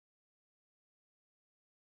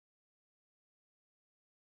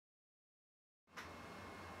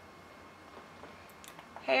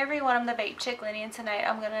Hey everyone, I'm the Vape Chick Lenny, and tonight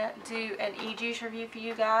I'm going to do an e-juice review for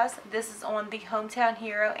you guys. This is on the Hometown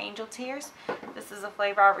Hero Angel Tears. This is a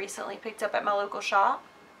flavor I recently picked up at my local shop.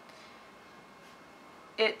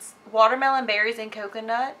 It's watermelon, berries, and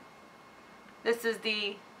coconut. This is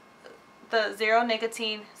the zero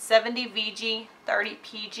nicotine 70 VG 30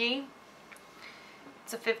 PG.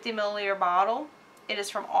 It's a 50 milliliter bottle. It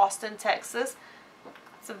is from Austin, Texas.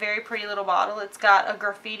 It's a very pretty little bottle. It's got a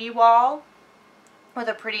graffiti wall with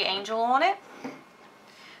a pretty angel on it.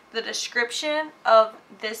 The description of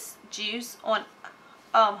this juice on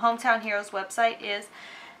Hometown Hero's website is: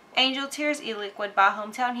 Angel Tears e-liquid by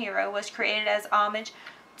Hometown Hero was created as homage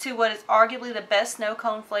to what is arguably the best snow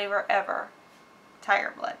cone flavor ever,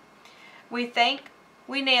 Tiger Blood. We think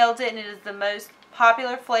we nailed it, and it is the most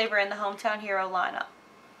popular flavor in the Hometown Hero lineup.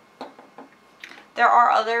 There are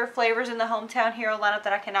other flavors in the Hometown Hero lineup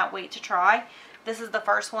that I cannot wait to try. This is the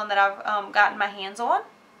first one that I've gotten my hands on,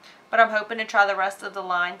 but I'm hoping to try the rest of the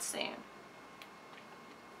line soon.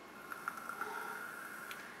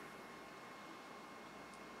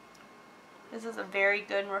 This is a very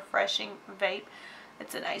good and refreshing vape.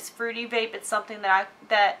 It's a nice fruity vape. It's something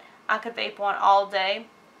that I could vape on all day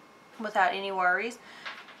without any worries.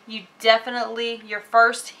 You definitely, your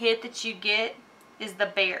first hit that you get is the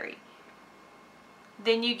berry.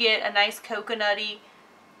 Then you get a nice coconutty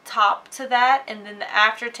top to that, and then the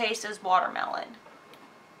aftertaste is watermelon.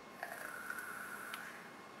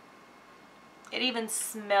 It even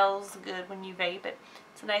smells good when you vape it.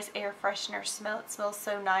 It's a nice air freshener smell. It smells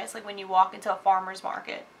so nice, like when you walk into a farmer's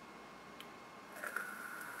market.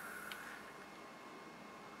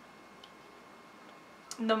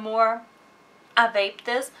 The more I vape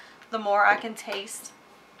this, the more I can taste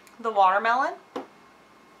the watermelon. I'm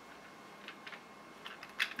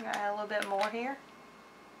gonna add a little bit more here.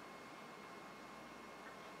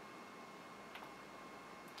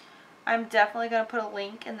 I'm definitely going to put a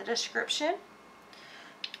link in the description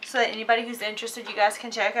so that anybody who's interested, you guys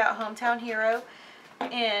can check out Hometown Hero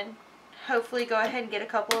and hopefully go ahead and get a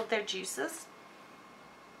couple of their juices.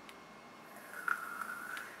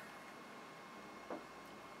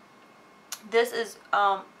 This is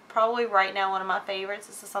probably right now one of my favorites.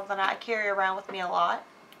 This is something I carry around with me a lot.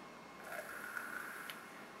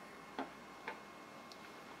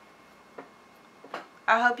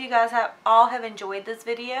 I hope you guys all have enjoyed this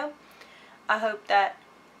video. I hope that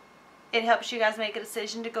it helps you guys make a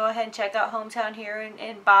decision to go ahead and check out Hometown Hero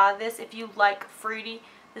and buy this. If you like fruity,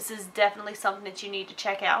 this is definitely something that you need to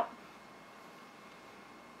check out.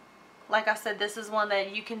 Like I said, this is one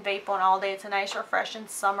that you can vape on all day. It's a nice, refreshing,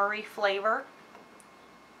 summery flavor.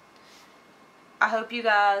 I hope you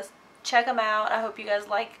guys check them out. I hope you guys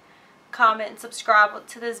like, comment, and subscribe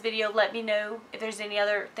to this video. Let me know if there's any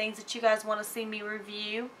other things that you guys want to see me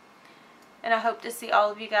review. And I hope to see all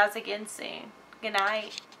of you guys again soon. Good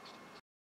night.